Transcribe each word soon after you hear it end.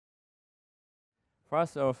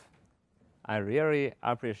First off, I really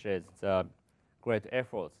appreciate the great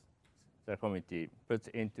efforts the community puts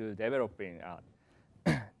into developing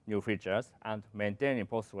new features and maintaining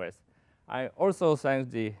Postgres. I also thank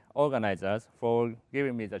the organizers for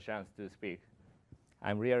giving me the chance to speak.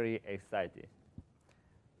 I'm really excited.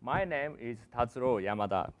 My name is Tatsuro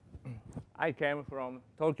Yamada. I came from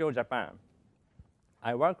Tokyo, Japan.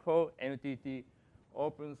 I work for NTT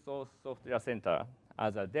Open Source Software Center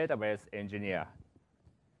as a database engineer.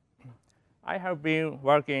 I have been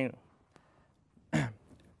working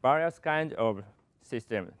various kinds of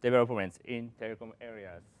system developments in telecom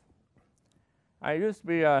areas. I used to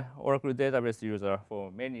be an Oracle database user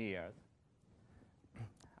for many years.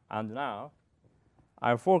 And now,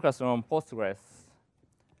 I focus on Postgres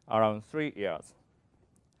around 3 years.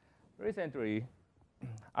 Recently,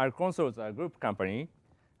 I consulted a group company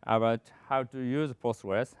about how to use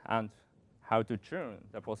Postgres and how to tune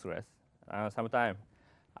the Postgres. Sometimes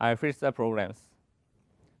I fix the problems.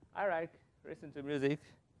 I like listen to music,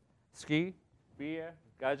 ski, beer,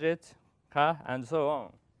 gadget, car, and so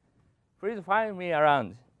on. Please find me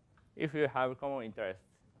around if you have common interests.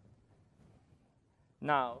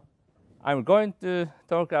 Now, I'm going to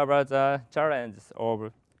talk about the challenges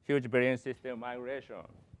of huge billion system migration.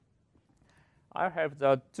 I have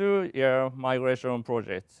the 2-year migration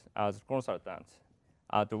project as consultant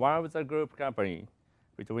at one of the group company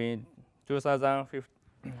between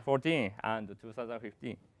 2014 and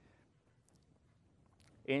 2015.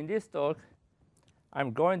 In this talk,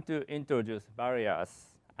 I'm going to introduce barriers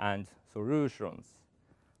and solutions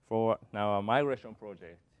for our migration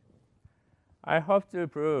project. I hope to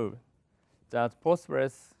prove that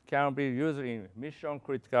Postgres can be used in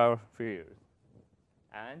mission-critical fields.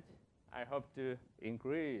 And I hope to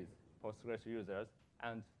increase Postgres users,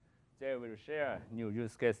 and they will share new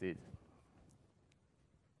use cases.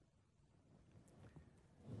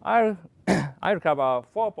 I'll cover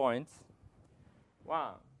 4 points.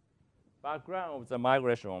 1, background of the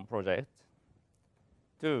migration project.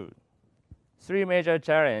 2, 3 major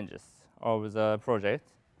challenges of the project,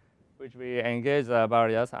 which we engage the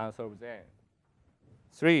barriers and solve them.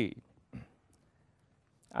 3,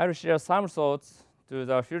 I'll share some thoughts to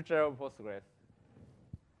the future of Postgres.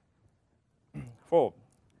 4,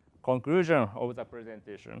 conclusion of the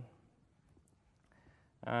presentation.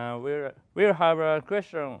 We'll have a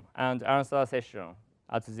question and answer session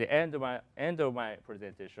at the end of my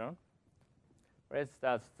presentation. Let's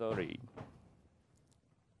start story.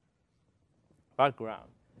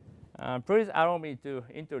 Background. Please allow me to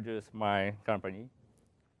introduce my company.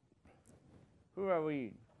 Who are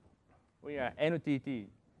we? We are NTT.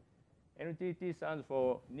 NTT stands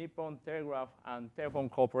for Nippon Telegraph and Telephone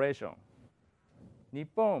Corporation.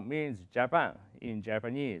 Nippon means Japan in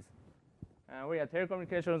Japanese. We are a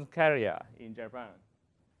telecommunications carrier in Japan.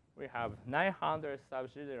 We have 900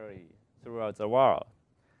 subsidiaries throughout the world.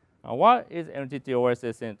 What is NTT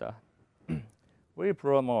OSS Center? We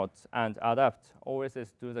promote and adapt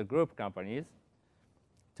OSS to the group companies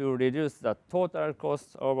to reduce the total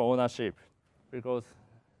cost of ownership, because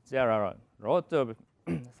there are a lot of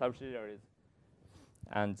subsidiaries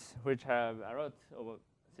and which have a lot of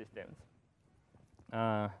systems.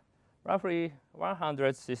 Roughly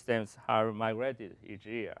 100 systems are migrated each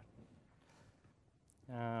year.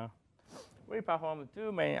 We perform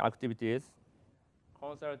 2 main activities: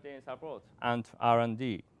 consulting support and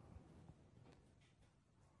R&D.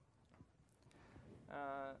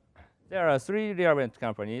 There are 3 relevant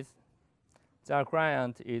companies. The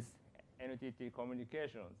client is NTT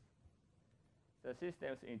Communications. The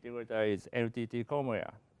systems integrator is NTT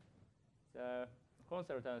Comware. The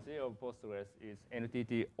consultancy of Postgres is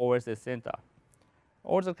NTT OSS Center.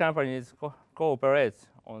 All the companies cooperate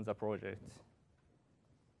on the project.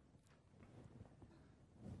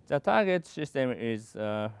 The target system is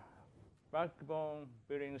a backbone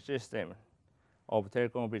billing system of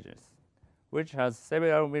telecom business, which has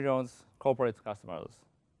several million corporate customers.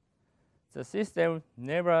 The system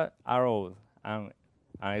never allows an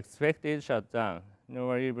unexpected shutdown,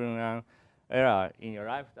 nor even an error in your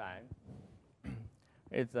lifetime.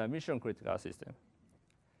 It's a mission-critical system.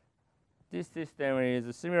 This system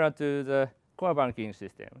is similar to the core banking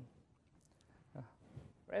system.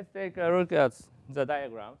 Let's take a look at the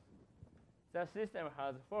diagram. The system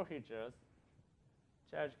has 4 features: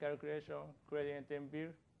 charge calculation, credit and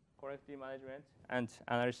bill, collective management, and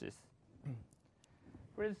analysis.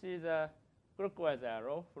 Please see the clockwise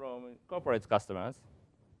arrow from corporate customers.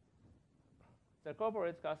 The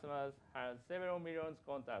corporate customers have several million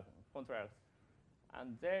contracts,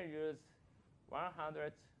 and they use more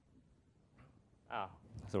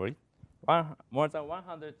than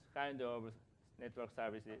 100 kind of network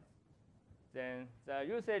services. Then the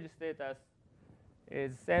usage status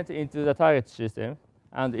is sent into the target system,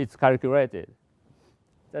 and it's calculated.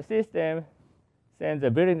 The system sends the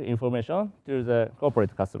billing information to the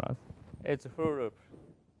corporate customers. It's a full loop.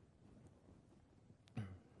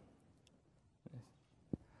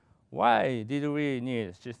 Why did we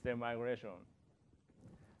need system migration?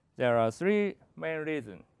 There are three main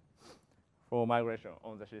reasons for migration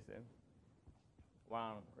on the system.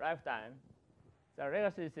 One, lifetime. The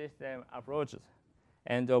legacy system approaches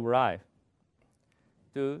end of life.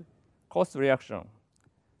 Two, cost reduction.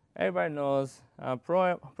 Everybody knows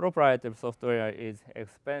proprietary software is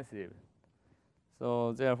expensive.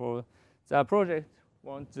 So therefore, the project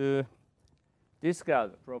wants to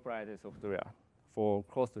discard proprietary software for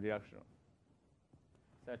cost reduction,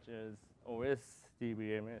 such as OS,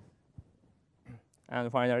 DBMS.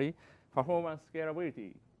 And finally, performance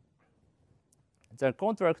scalability. The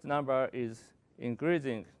contract number is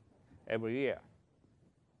increasing every year.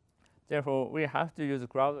 Therefore, we have to use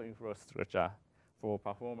cloud infrastructure for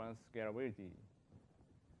performance scalability.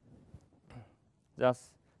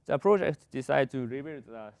 Thus, the project decided to rebuild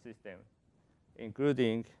the system,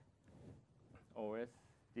 including OS,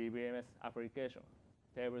 DBMS application,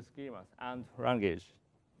 table schemas, and language.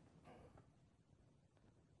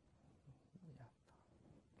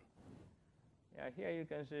 Yeah, here you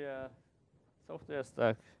can see a software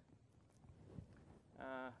stack,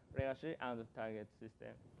 legacy and target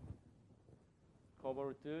system.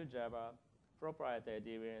 COBOL to Java, proprietary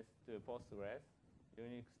DBMS to Postgres,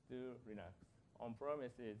 Unix to Linux,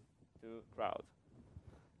 on-premises to cloud.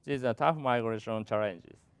 These are tough migration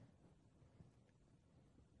challenges.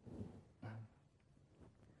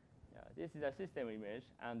 This is a system image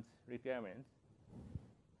and requirements.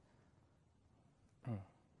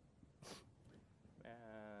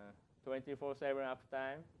 24/7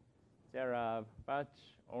 uptime. There are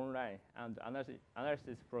batch online and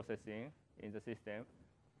analysis processing in the system.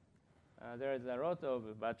 There is a lot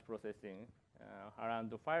of batch processing,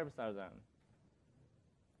 around 5,000,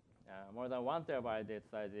 more than 1 terabyte data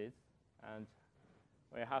sizes, and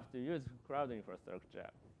we have to use cloud infrastructure.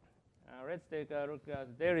 Let's take a look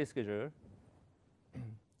at daily schedule.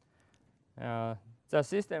 The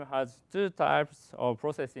system has two types of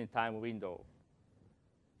processing time window.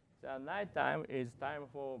 The night time is time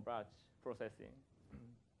for batch processing.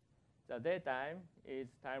 The daytime is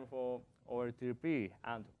time for OLTP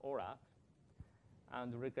and OLAP,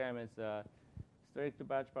 and requirements strict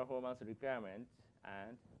batch performance requirements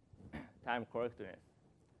and time correctness.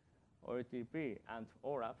 OLTP and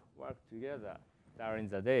OLAP work together during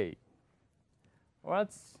the day.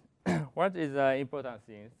 What is the important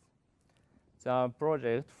thing? The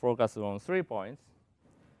project focuses on 3 points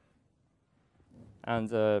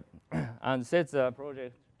and and sets the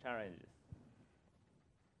project challenges.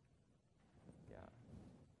 Yeah.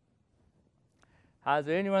 Has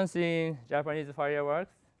anyone seen Japanese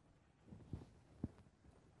fireworks?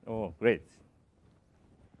 Oh, great.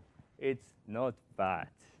 It's not bad.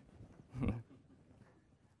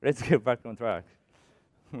 Let's get back on track.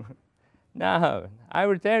 Now, I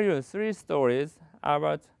will tell you 3 stories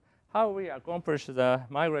about how we accomplished the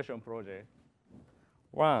migration project.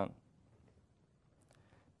 1,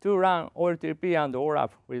 to run OLTP and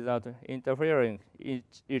OLAP without interfering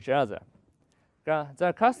each other.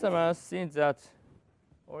 The customers think that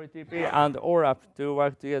OLTP and OLAP to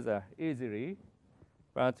work together easily,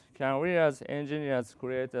 but can we as engineers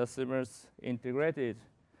create a smooth integrated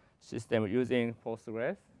system using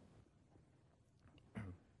Postgres?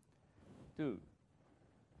 2,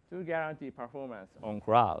 to guarantee performance on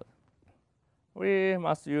cloud. We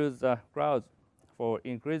must use the cloud for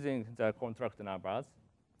increasing the contract numbers,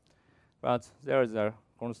 but there is a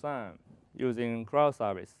concern using cloud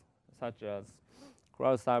service, such as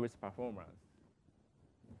cloud service performance.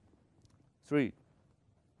 3,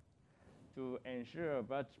 to ensure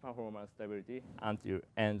batch performance stability until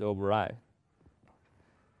end of life.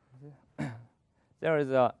 There is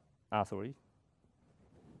a, sorry.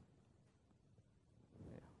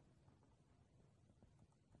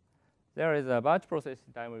 There is a batch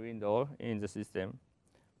processing time window in the system.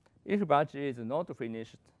 If batch is not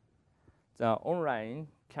finished, the online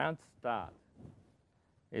can't start.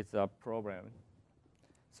 It's a problem.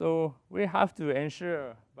 So we have to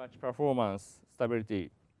ensure batch performance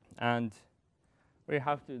stability, and we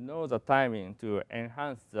have to know the timing to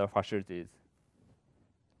enhance the facilities.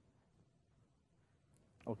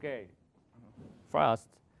 Okay. First,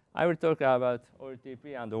 I will talk about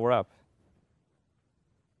OLTP and OLAP.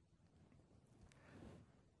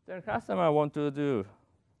 The customer want to do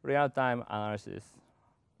real-time analysis,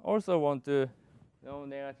 also want to no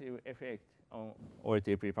negative effect on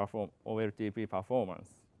OLTP performance.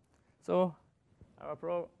 So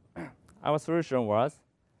our, our solution was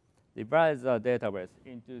divide the database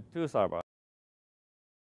into two servers.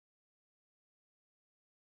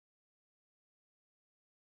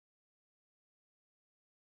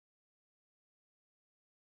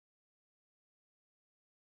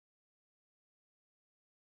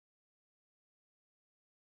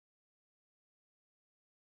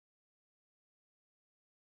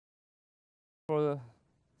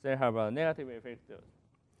 They have a negative effect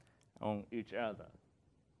on each other.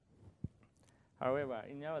 However,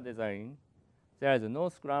 in our design, there is no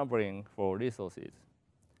scrambling for resources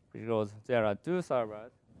because there are two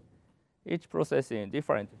servers, each processing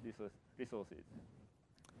different resources.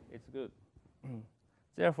 It's good.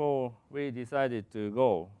 Therefore, we decided to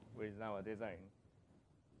go with our design.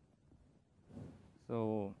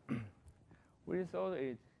 So we thought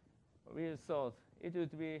it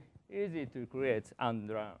would be easy to create and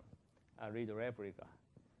run a read replica,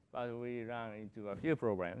 but we ran into a few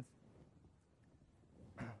problems.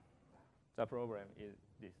 The problem is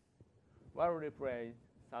this. While replay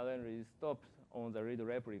suddenly stops on the read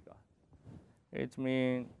replica, it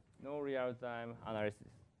means no real-time analysis.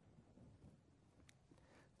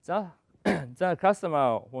 The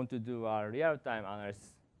customer want to do a real-time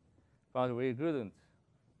analysis, but we couldn't.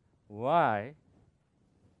 Why?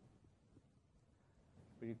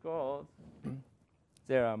 Because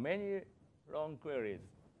there are many long queries.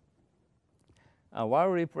 While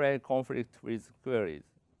replay conflict with queries.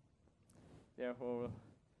 Therefore,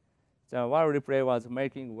 the while replay was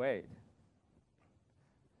making wait.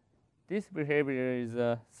 This behavior is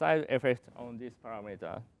a side effect on this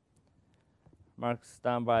parameter. Max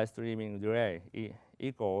standby streaming delay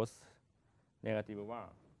equals -1.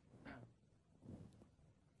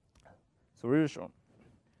 Solution.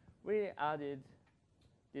 We added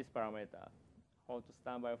this parameter, hold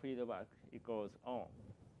standby feedback equals on.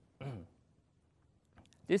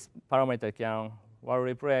 This parameter can, while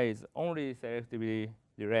replay is only selectively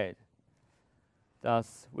delayed.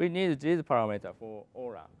 Thus, we need this parameter for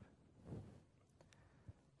OLAP.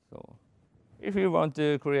 So, if you want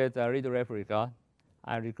to create a read replica,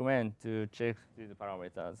 I recommend to check these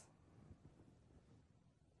parameters.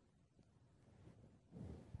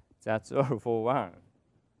 That's all for one.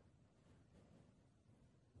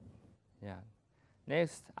 Yeah.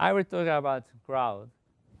 Next, I will talk about cloud.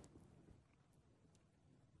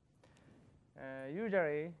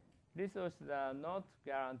 Usually, resources are not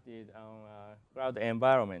guaranteed on a cloud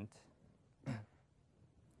environment.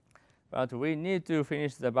 But we need to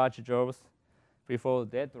finish the batch jobs before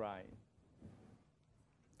deadline.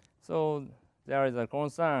 So there is a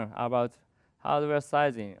concern about hardware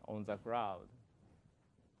sizing on the cloud.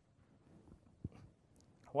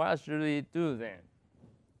 What should we do then?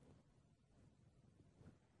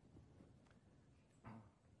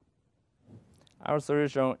 Our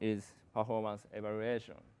solution is performance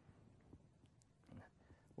evaluation.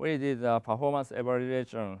 We did a performance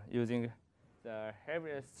evaluation using the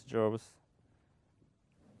heaviest jobs.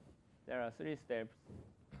 There are 3 steps.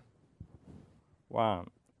 1,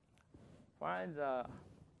 find the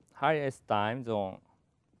highest time zone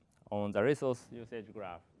on the resource usage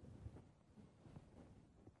graph.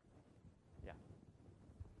 Yeah.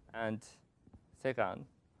 And second,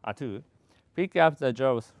 2, pick up the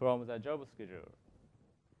jobs from the job schedule.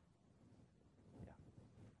 Yeah.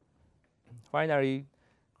 Finally,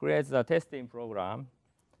 create the testing program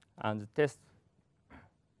and test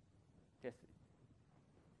it.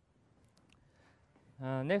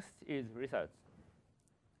 Next is research.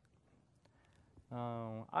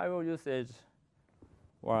 I/O usage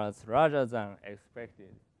was larger than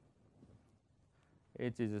expected.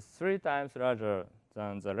 It is 3 times larger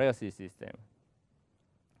than the legacy system.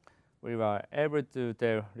 We were able to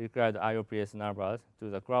tell required IOPS numbers to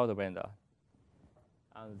the cloud vendor,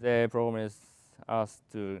 and they promised us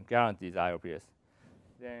to guarantee the IOPS.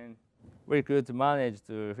 Then we could manage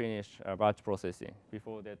to finish batch processing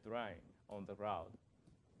before deadline on the cloud.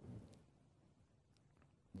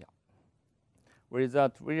 Yeah. With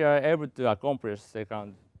that, we are able to accomplish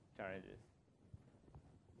second challenges.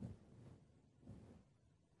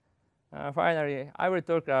 Finally, I will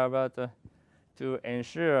talk about to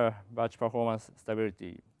ensure batch performance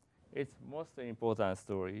stability. It's most important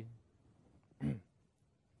story.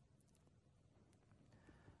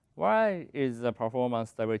 Why is the performance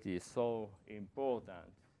stability so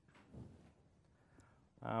important?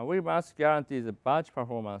 We must guarantee the batch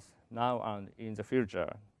performance now and in the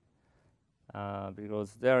future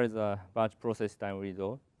because there is a batch process time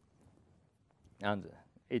window and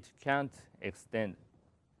it can't extend.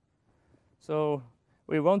 So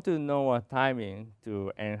we want to know a timing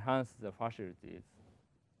to enhance the facilities,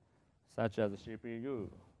 such as CPU,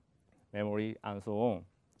 memory, and so on.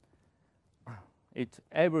 It's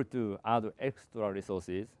able to add extra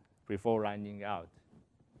resources before running out.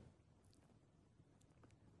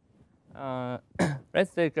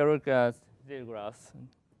 Let's take a look at this graph.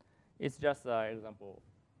 It's just an example.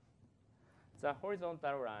 The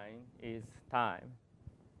horizontal line is time.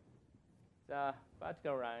 The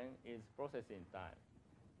vertical line is processing time.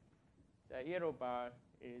 The yellow bar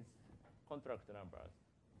is contract numbers.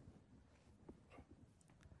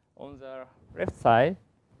 On the left side,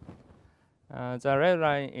 the red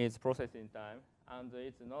line is processing time, and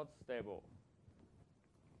it's not stable.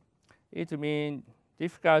 It means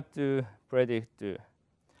difficult to predict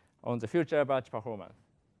on the future batch performance.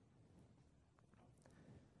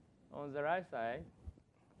 On the right side,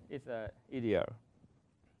 it's ideal.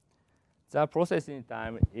 The processing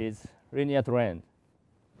time is linear trend.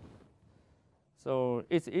 So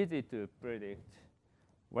it's easy to predict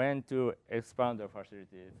when to expand the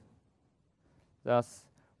facilities. Thus,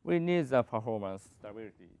 we need the performance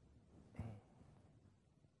stability.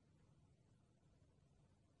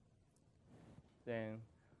 Then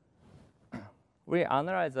we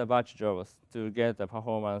analyze the batch jobs to get the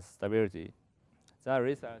performance stability. The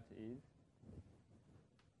result is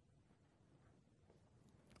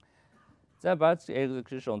the batch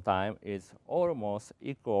execution time is almost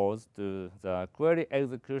equals to the query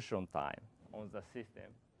execution time on the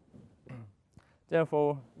system.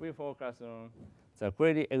 Therefore, we focus on the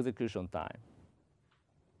query execution time.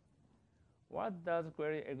 What does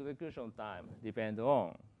query execution time depend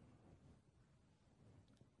on?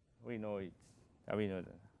 We know it. We know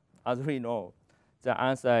that. As we know, the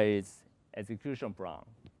answer is execution plan.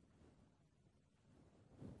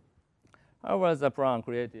 How was the plan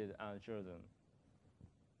created and chosen?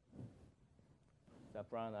 The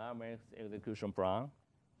planner makes execution plan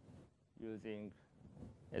using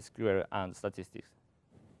SQL and statistics.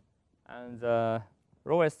 And the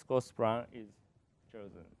lowest cost plan is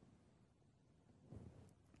chosen.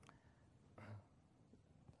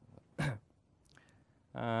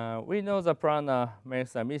 We know the planner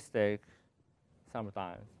makes a mistake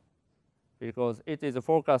sometimes because it is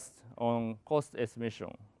focused on cost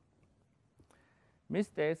estimation.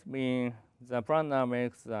 Mistakes mean the planner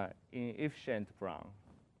makes an inefficient plan.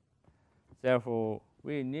 Therefore,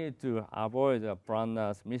 we need to avoid the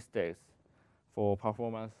planner's mistakes for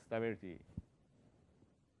performance stability.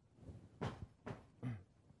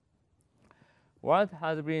 What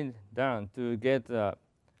has been done to get an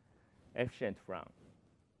efficient plan?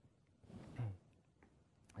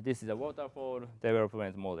 This is a waterfall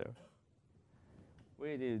development model.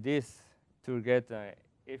 We did this to get an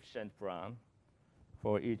efficient plan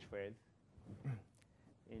for each phase.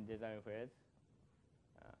 In design phase,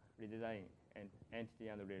 redesign and entity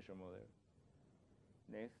and relation model.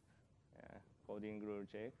 Next, coding rule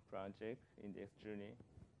check, plan check, index journey.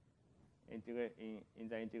 In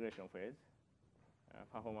the integration phase,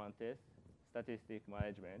 performance test, statistic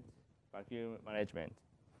management, vacuum management.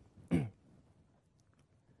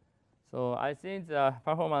 So I think the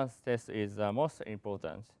performance test is the most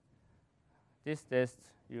important. This test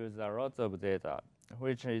uses a lot of data,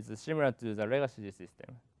 which is similar to the legacy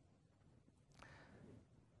system.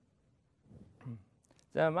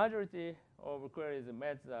 The majority of queries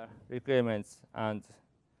met the requirements and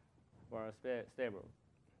were stable.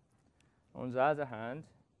 On the other hand,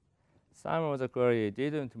 some of the queries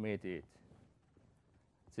didn't meet it.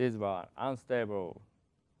 These were unstable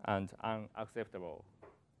and unacceptable.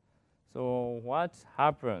 So what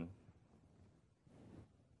happened?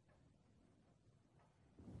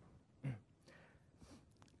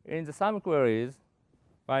 In the some queries,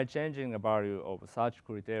 by changing the value of such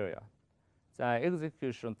criteria, the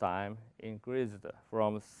execution time increased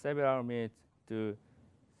from several minutes to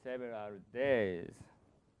several days.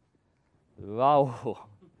 Wow!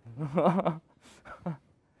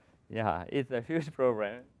 Yeah, it's a huge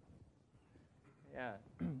problem. Yeah,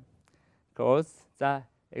 because the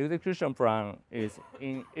execution plan is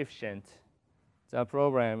inefficient. The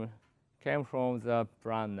problem came from the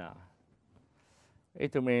planner.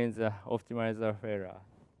 It means optimizer failure.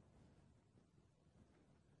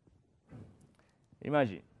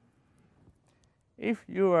 Imagine, if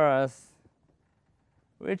you were asked,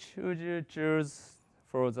 which would you choose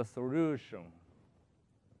for the solution?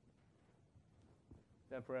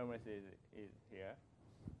 The premise is here,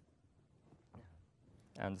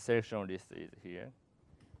 and the selection list is here.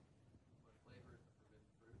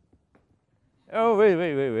 Oh, wait.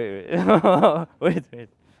 Wait.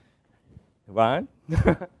 One,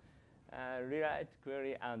 rewrite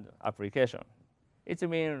query and application. It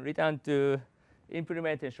means return to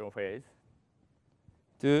implementation phase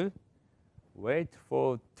to wait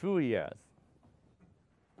for 2 years.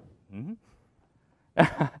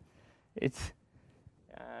 It's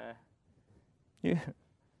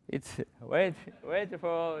it's wait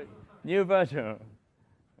for new version.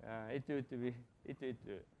 It would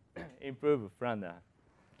improve Planner.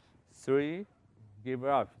 3, give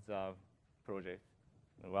up the project.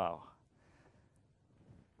 Wow.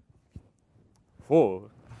 4,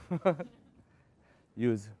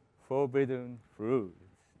 use forbidden fruit.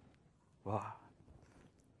 Wow.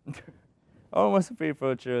 Almost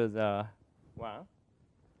people choose 1.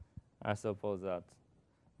 I suppose that.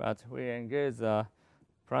 But we engage the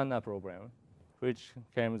Planner problem, which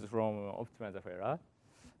comes from optimizer failure,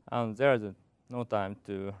 and there's no time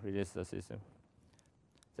to release the system.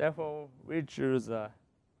 Therefore, we choose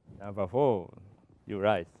number 4. You're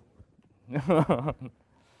right.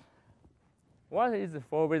 What is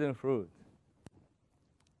forbidden fruit?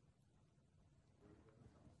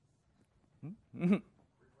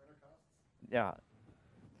 Yeah.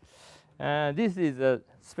 This is a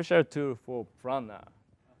special tool for Planner.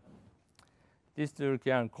 This tool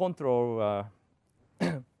can control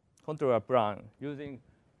control a plan using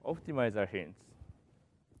optimizer hints.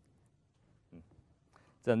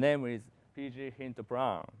 The name is PG Hint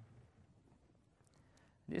Plan.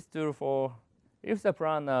 This tool for if the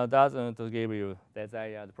planner doesn't give you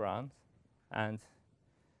desired plans, and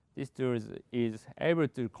this tool is able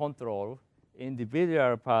to control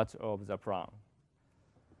individual parts of the plan.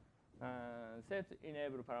 Set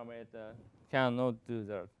enable parameter cannot do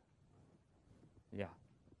that. Yeah.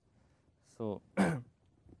 So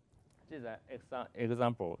this is an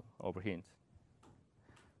example of hint.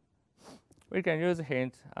 We can use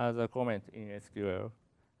hint as a comment in SQL,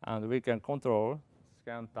 and we can control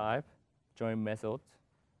scan type, join method,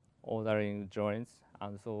 ordering joins,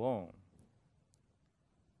 and so on.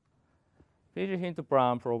 PG Hint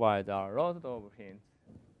Plan provides a lot of hints,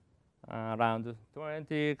 around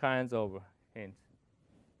 20 kinds of hints.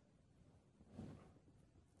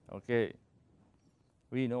 Okay,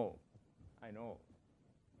 we know, I know.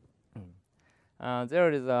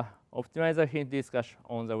 There is a optimizer hint discussion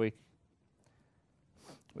on the wiki.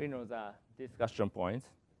 We know the discussion points.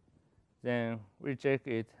 Then we check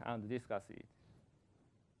it and discuss it.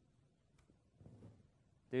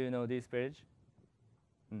 Do you know this page?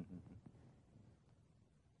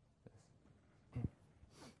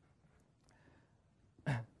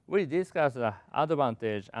 We discuss the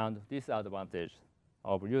advantage and disadvantage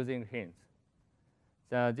of using hints.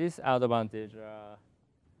 The disadvantage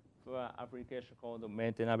for application called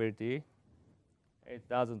maintainability, it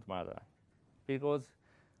doesn't matter because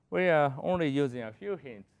we are only using a few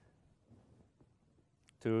hints.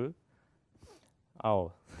 2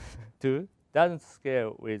 doesn't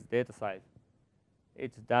scale with data size.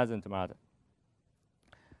 It doesn't matter.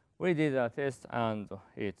 We did a test and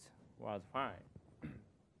it was fine.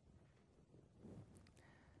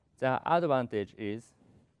 The advantage is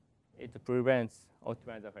it prevents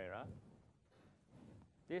optimizer failure.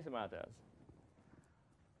 This matters.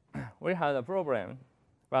 We had a problem,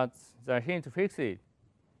 but the hint fixed it.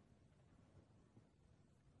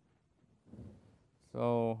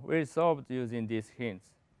 So we solved using these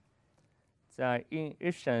hints. The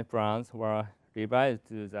inefficient plans were revised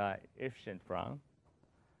to the efficient plan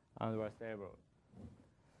and were stable.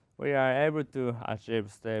 We are able to achieve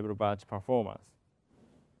stable batch performance.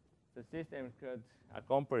 The system could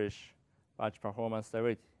accomplish batch performance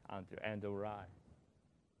stability until end of life.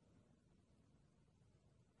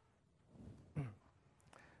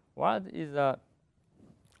 What is the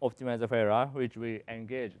optimizer failure which we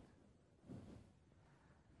engaged?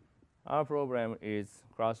 Our problem is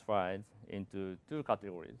classified into 2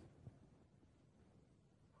 categories.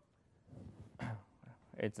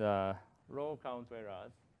 It's row count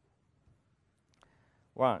errors.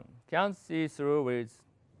 1, can't see through with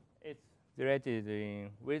it's deleted in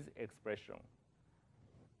with expression.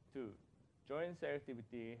 2, join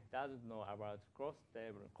selectivity doesn't know about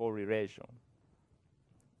cross-table correlation.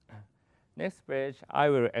 Next page, I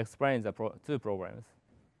will explain the 2 problems.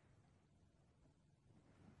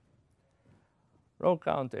 Row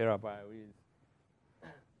count error by with.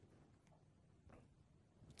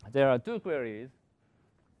 There are 2 queries.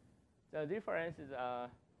 The differences are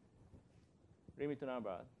limit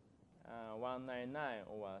number, 199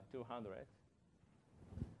 over 200.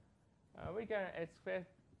 We can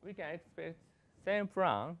expect same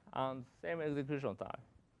plan and same execution time.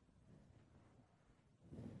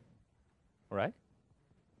 Right?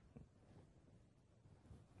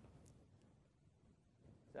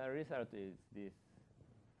 The result is this.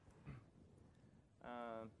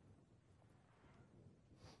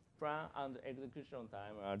 Plan and execution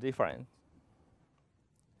time are different.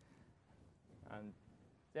 And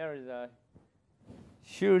there is a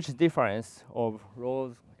huge difference of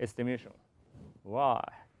rows estimation. Why?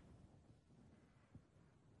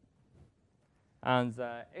 And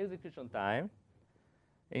the execution time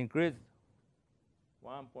increased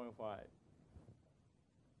 1.5.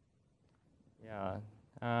 Yeah.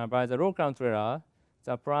 By the row count error,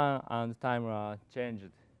 the plan and time are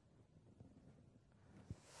changed.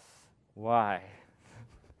 Why?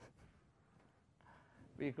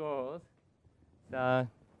 Because the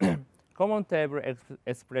common table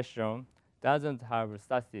expression doesn't have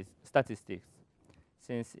statistics.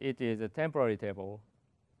 Since it is a temporary table,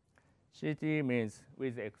 CT means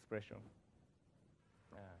with expression.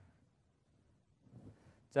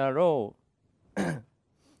 The row,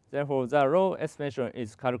 therefore, the row estimation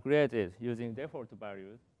is calculated using default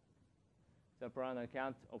values. The planner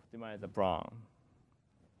can't optimize the plan.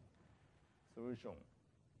 Solution,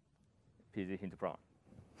 PG hint plan.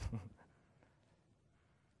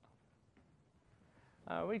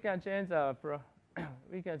 We can change the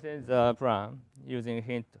plan using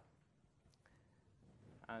hint,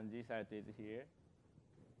 and this site is here.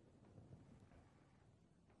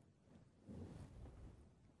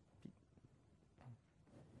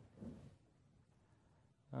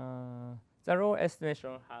 The row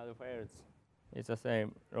estimation has failed. It's the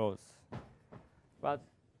same rows, but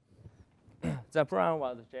the plan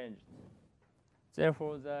was changed.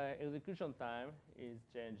 Therefore, the execution time is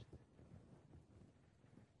changed.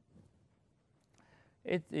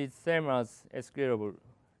 It is same as SQL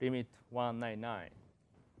limit 199.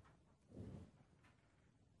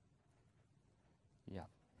 Yeah.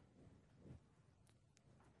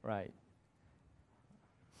 Right.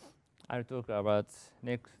 I'll talk about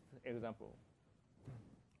next example.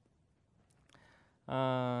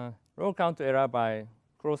 Row count error by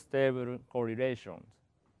cross-table correlations.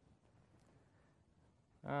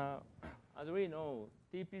 As we know,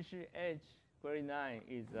 TPCH query 9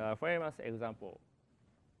 is a famous example.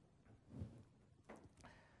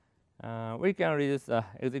 We can reduce the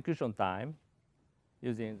execution time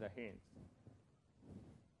using the hints.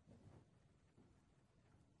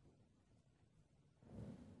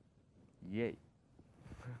 Yay.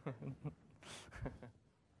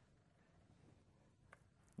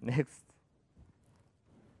 Next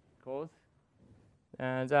code.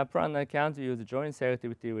 The planner can't use joint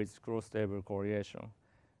selectivity with cross-table correlation.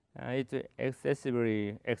 It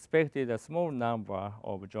excessively expected a small number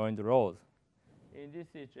of joined rows. In this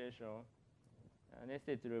situation,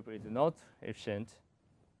 nested loop is not efficient.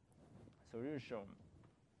 Solution,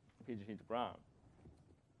 PG hint plan.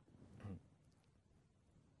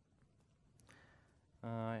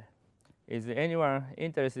 Is anyone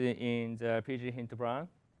interested in the PG hint plan?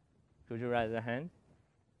 Could you raise a hand?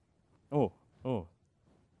 Oh,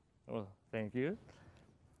 thank you.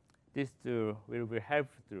 This tool will be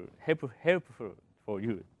helpful for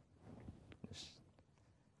you.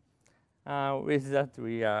 With that,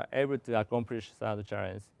 we are able to accomplish third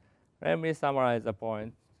challenge. Let me summarize the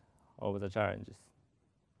point of the challenges.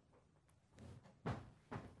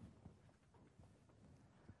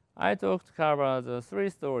 I talked to cover the 3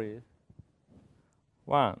 stories.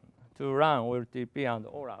 1, to run OLTP and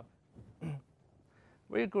OLAP.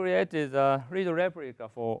 We created a read replica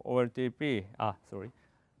for OLTP,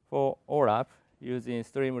 for OLAP using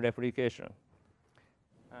stream replication.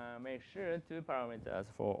 Make sure 2 parameters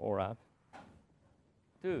for OLAP.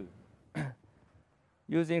 2,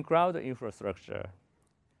 using cloud infrastructure.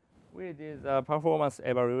 We did a performance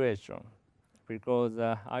evaluation because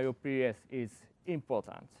IOPS is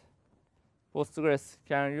important. Postgres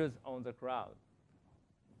can use on the cloud.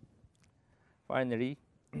 Finally,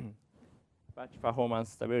 batch performance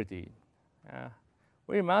stability.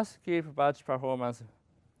 We must keep batch performance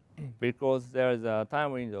because there is a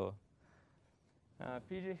time window.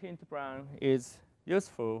 PG hint plan is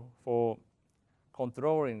useful for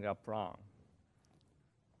controlling a plan.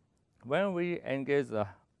 When we engage the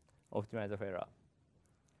optimizer failure,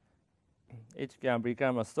 it can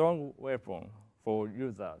become a strong weapon for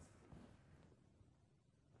users.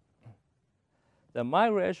 The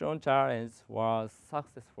migration challenge was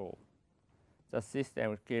successful. The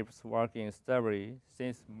system keeps working stably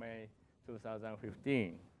since May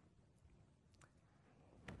 2015.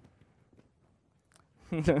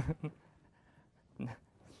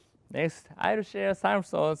 Next, I'll share some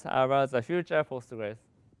thoughts about the future Postgres.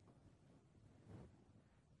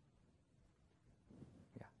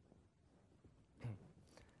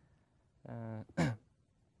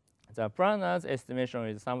 The planner's estimation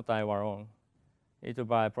is sometimes wrong. It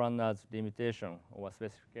by planner's limitation or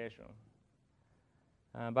specification.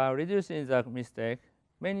 By reducing the mistake,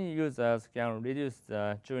 many users can reduce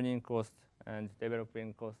the tuning cost and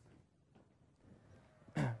developing cost.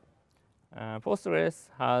 Postgres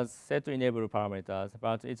has set enable parameters,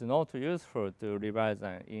 but it's not useful to revise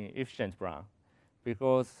an inefficient plan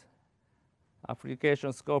because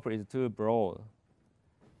application scope is too broad.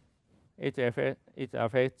 It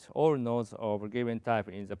affects all nodes of a given type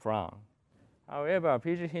in the plan. However,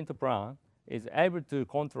 PG hint plan is able to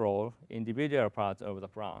control individual parts of the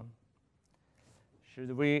plan.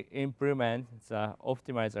 Should we implement the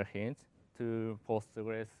optimizer hint to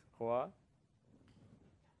Postgres core?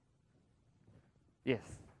 Yes.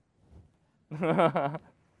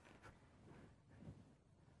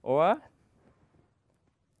 Or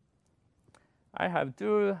I have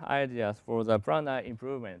two ideas for the planner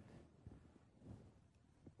improvement.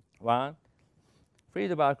 One,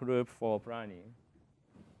 feedback loop for planning.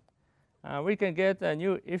 We can get a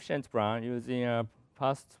new efficient plan using a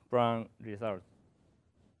past plan result.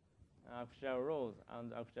 Actual rows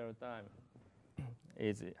and actual time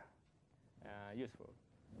is useful.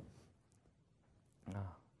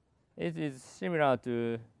 It is similar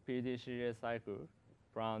to PDCA cycle,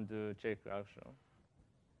 plan to check action.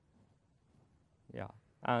 Yeah,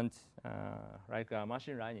 and like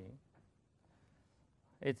machine learning,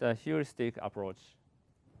 it's a heuristic approach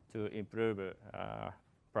to improve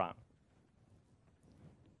plan.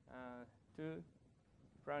 To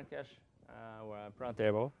plan cache or plan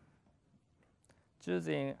table,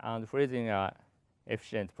 choosing and freezing an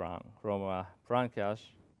efficient plan from a plan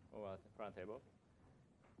cache or plan table,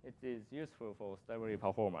 it is useful for stable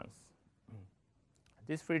performance.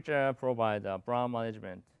 This feature provides plan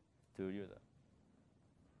management to users.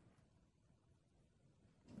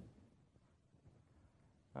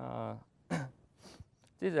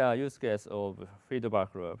 This is a use case of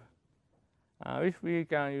feedback loop. If we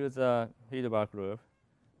can use a feedback loop,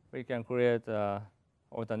 we can create an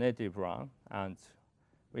alternative plan, and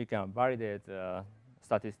we can validate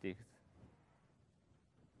statistics.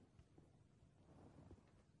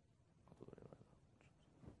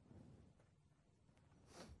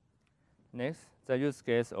 Next, the use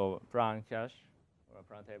case of plan cache or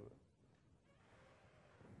plan table.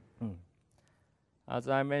 As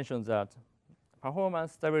I mentioned that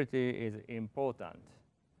performance stability is important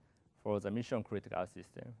for the mission critical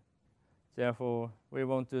system. Therefore, we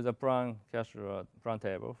want to use the plan cache or plan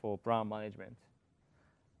table for plan management.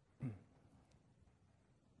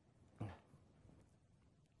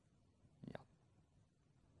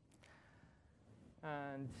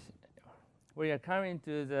 And we are coming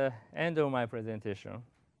to the end of my presentation,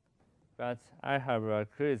 but I have a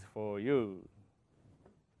quiz for you.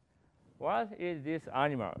 What is this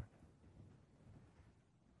animal?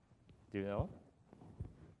 Do you know?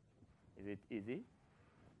 Is it easy?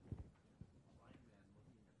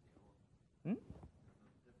 Hmm?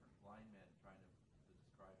 Different blind men trying to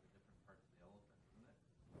describe the different parts of the elephant, isn't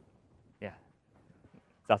it? Yeah,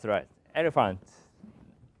 that's right. Elephant.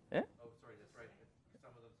 Oh, sorry, that's right.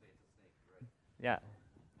 Some of them say it's a snake, right? Yeah,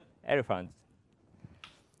 elephant.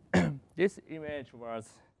 This image was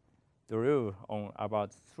drew on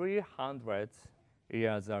about 300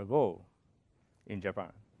 years ago in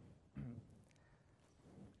Japan.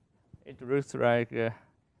 It looks like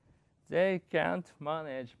they can't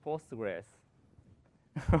manage Postgres.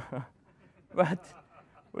 But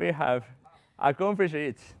we have accomplished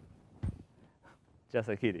it. Just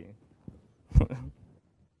a kidding.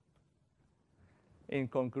 In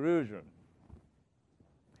conclusion,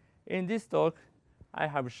 in this talk, I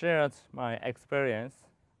have shared my experience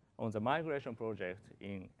on the migration project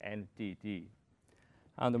in NTT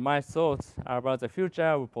and my thoughts about the future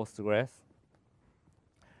of Postgres.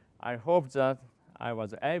 I hope that I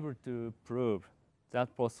was able to prove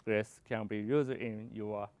that Postgres can be used in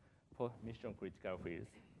your mission critical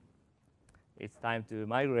fields. It's time to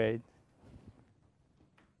migrate.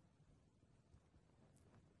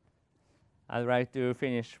 I'd like to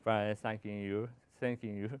finish by thanking you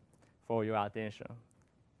for your attention.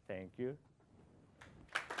 Thank you.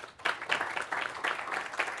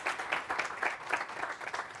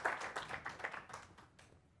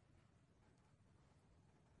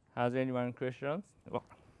 Has anyone questions? Well,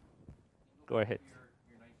 go ahead.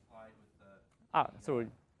 Your nice slide with the Sorry.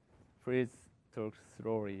 Please talk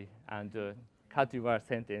slowly and cut your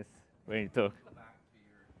sentence when you talk. go back to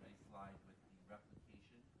your nice slide with the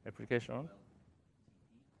replication. Application.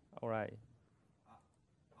 OLTP. All right.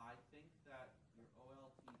 I think that your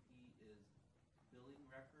OLTP is billing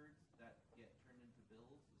records that get turned into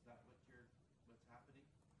bills. Is that what's happening?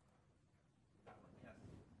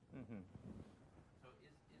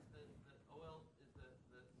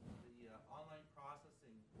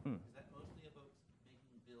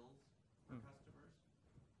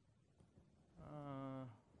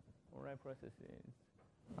 ORI processes.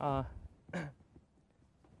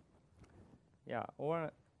 Yeah,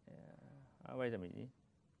 or wait a minute.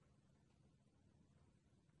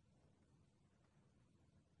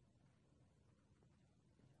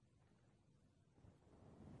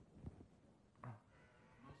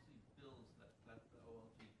 Mostly bills, that's the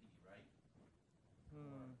OLTP, right? Or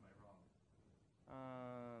Hmm. am I wrong?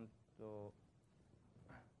 So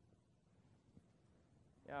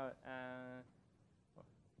yeah,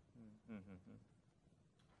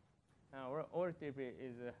 OLTP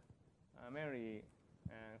is mainly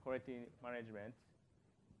quality management.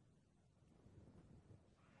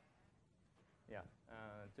 Yeah,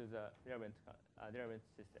 to the relevant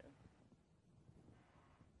system.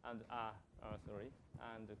 And sorry,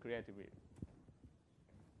 and creatively.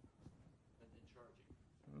 And in charging.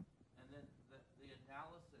 Hmm? And then the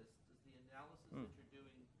analysis, does the analysis Mm. that you're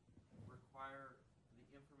doing require the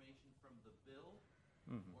information from the bill,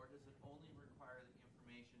 Mhm. or does it only require the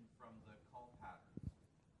information from the call patterns?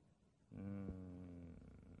 Mm.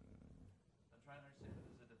 I'm trying to understand if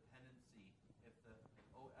there's a dependency, if the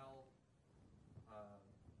OLAP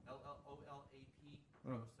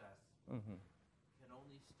process Mhm. can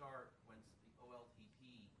only start once the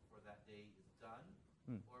OLTP for that day is done,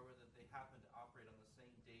 Mm. or whether they happen to operate on the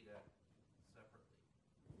same data separately.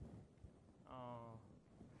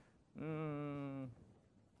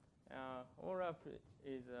 ORAP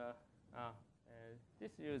is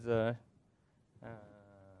this user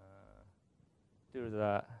do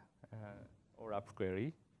the ORAP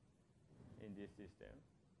query in this system.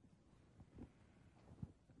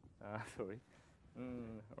 Sorry.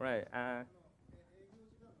 Right.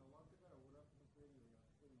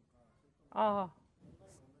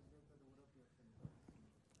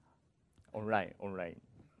 Online, online.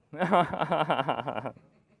 Yeah.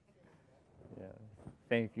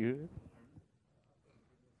 Thank you.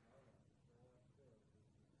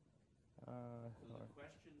 So the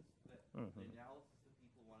questions that the analysis that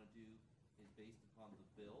people want to do is based upon the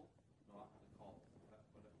bill, not the calls. Is that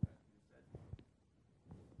what you said?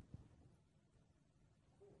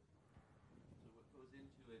 So what goes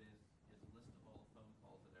into it is a list of all the phone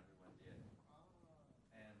calls that everyone did.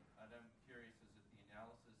 And I'm curious, is if the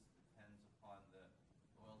analysis depends upon the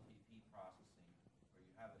OLTP processing, or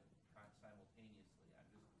you have it simultaneously. I'm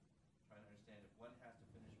just trying to understand if one has to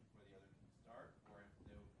finish before the other can start, or if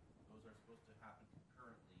those are supposed to happen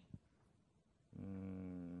concurrently.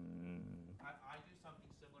 I do something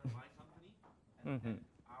similar in my company, and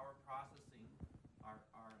our processing, our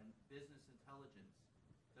business intelligence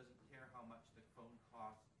doesn't care how much the phone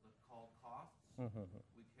costs, the call costs.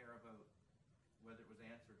 We care about whether it was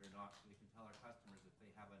answered or not, so we can tell our customers if they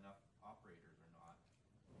have enough operators or not.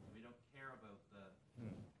 We don't care about the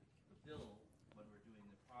bill when we're doing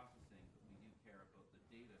the processing, but we do care about the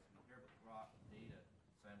data. So we care about the raw data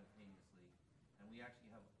simultaneously, and we actually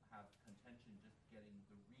have contention just getting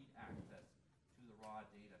the read access to the raw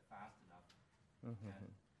data fast enough. And so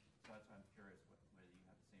that's why I'm curious whether you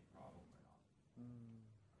have the same problem or not.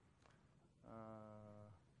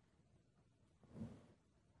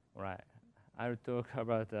 Right. I'll talk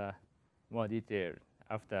about more detail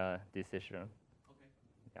after this session. Okay.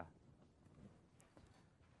 Yeah.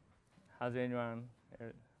 Has anyone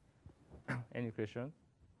any questions?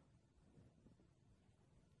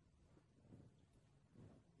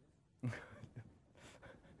 Have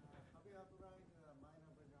you applied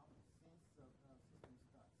minor breakdown since the system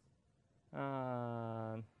starts?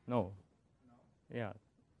 No. No? Yeah.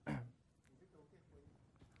 Is it okay for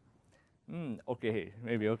you? Okay.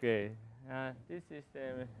 Maybe okay.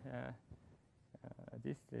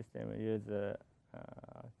 This system uses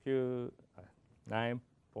Q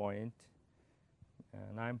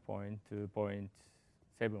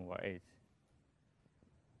 9.2.7 or 8,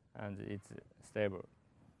 and it's stable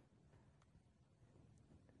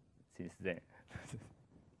since then.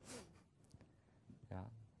 Yeah.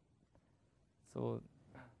 So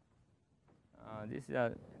this is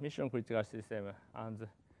a mission critical system, and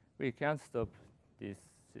we can't stop this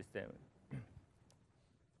system.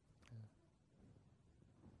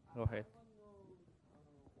 Go ahead.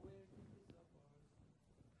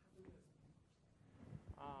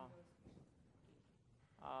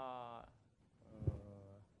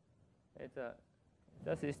 It's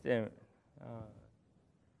the system,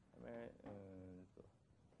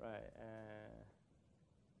 right?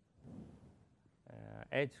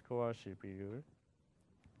 8-core CPU.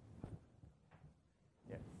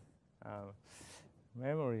 Yes.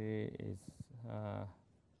 Memory is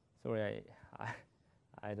sorry.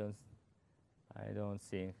 I don't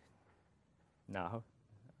think now.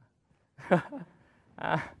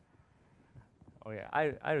 Okay,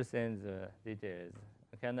 I'll send the details.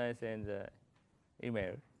 Can I send the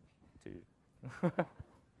email to you?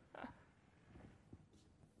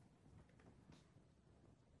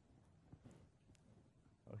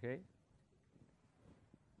 Okay.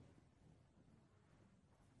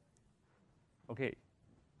 Okay.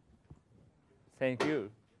 Thank you.